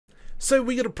So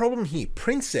we got a problem here.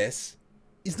 Princess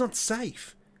is not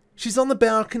safe. She's on the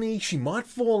balcony. She might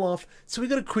fall off. So we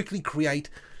got to quickly create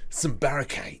some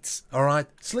barricades. All right.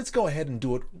 So let's go ahead and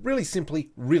do it really simply,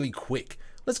 really quick.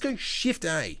 Let's go Shift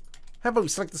A. How about we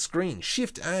select the screen?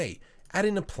 Shift A. Add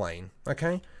in a plane.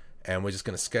 Okay. And we're just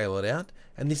going to scale it out.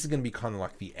 And this is going to be kind of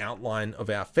like the outline of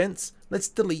our fence. Let's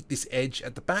delete this edge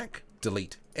at the back.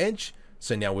 Delete edge.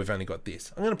 So now we've only got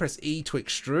this. I'm going to press E to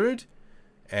extrude.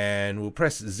 And we'll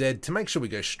press Z to make sure we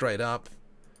go straight up.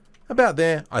 About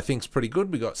there, I think is pretty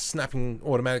good. We got snapping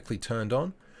automatically turned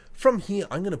on. From here,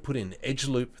 I'm going to put in edge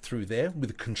loop through there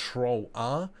with Control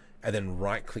R and then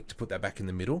right click to put that back in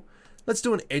the middle. Let's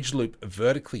do an edge loop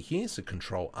vertically here. So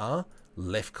Control R,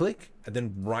 left click, and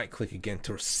then right click again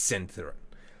to center it.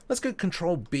 Let's go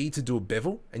Control B to do a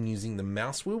bevel, and using the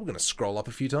mouse wheel, we're going to scroll up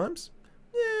a few times.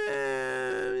 Yeah,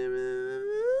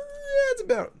 it's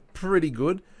about pretty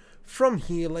good. From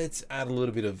here, let's add a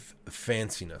little bit of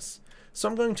fanciness. So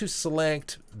I'm going to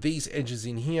select these edges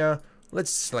in here. Let's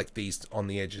select these on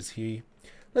the edges here.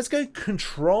 Let's go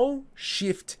Control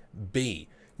Shift B.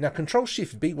 Now Control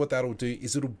Shift B, what that'll do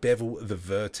is it'll bevel the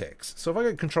vertex. So if I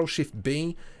go Control Shift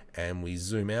B and we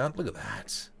zoom out, look at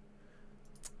that.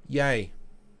 Yay.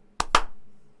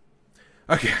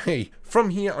 Okay,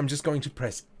 from here, I'm just going to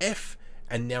press F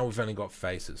and now we've only got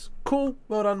faces. Cool,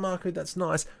 well done, Marco, that's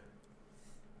nice.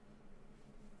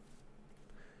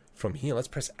 From here, let's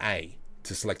press A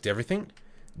to select everything.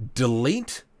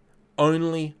 Delete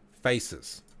only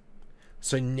faces.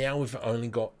 So now we've only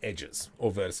got edges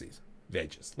or vertices.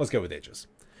 Edges. Let's go with edges.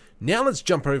 Now let's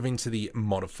jump over into the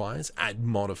modifiers. Add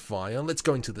modifier. Let's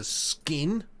go into the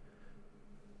skin.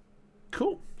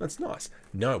 Cool. That's nice.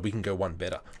 No, we can go one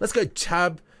better. Let's go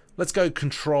tab. Let's go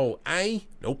Control A.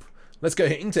 Nope. Let's go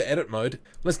into edit mode.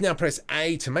 Let's now press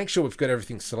A to make sure we've got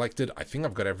everything selected. I think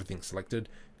I've got everything selected.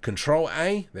 Control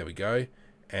A, there we go.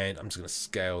 And I'm just going to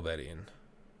scale that in.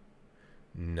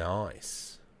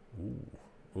 Nice. Ooh.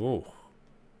 Ooh.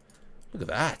 Look at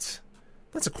that.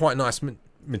 That's a quite nice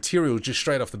material just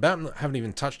straight off the bat. I haven't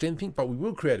even touched anything, but we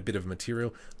will create a bit of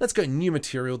material. Let's go new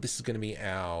material. This is going to be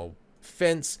our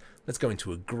fence. Let's go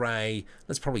into a gray.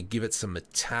 Let's probably give it some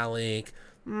metallic.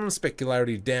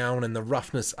 Specularity down and the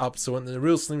roughness up. So when the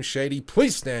real Slim Shady,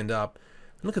 please stand up.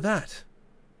 And look at that.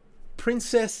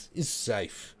 Princess is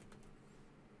safe.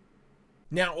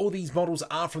 Now all these models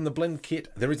are from the blend kit.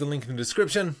 There is a link in the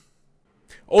description.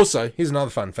 Also, here's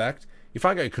another fun fact. If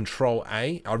I go Control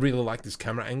A, I really like this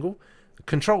camera angle.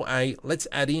 Control A, let's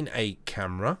add in a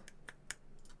camera.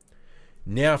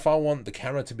 Now if I want the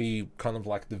camera to be kind of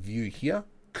like the view here,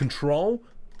 Control,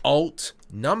 Alt,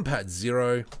 numpad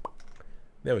 0.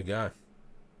 There we go.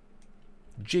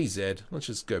 GZ, let's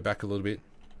just go back a little bit.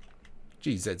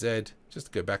 GZZ, just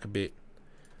to go back a bit.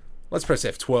 Let's press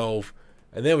F12,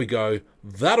 and there we go.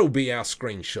 That'll be our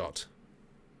screenshot.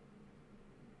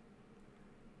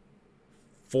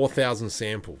 4,000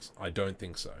 samples. I don't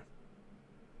think so.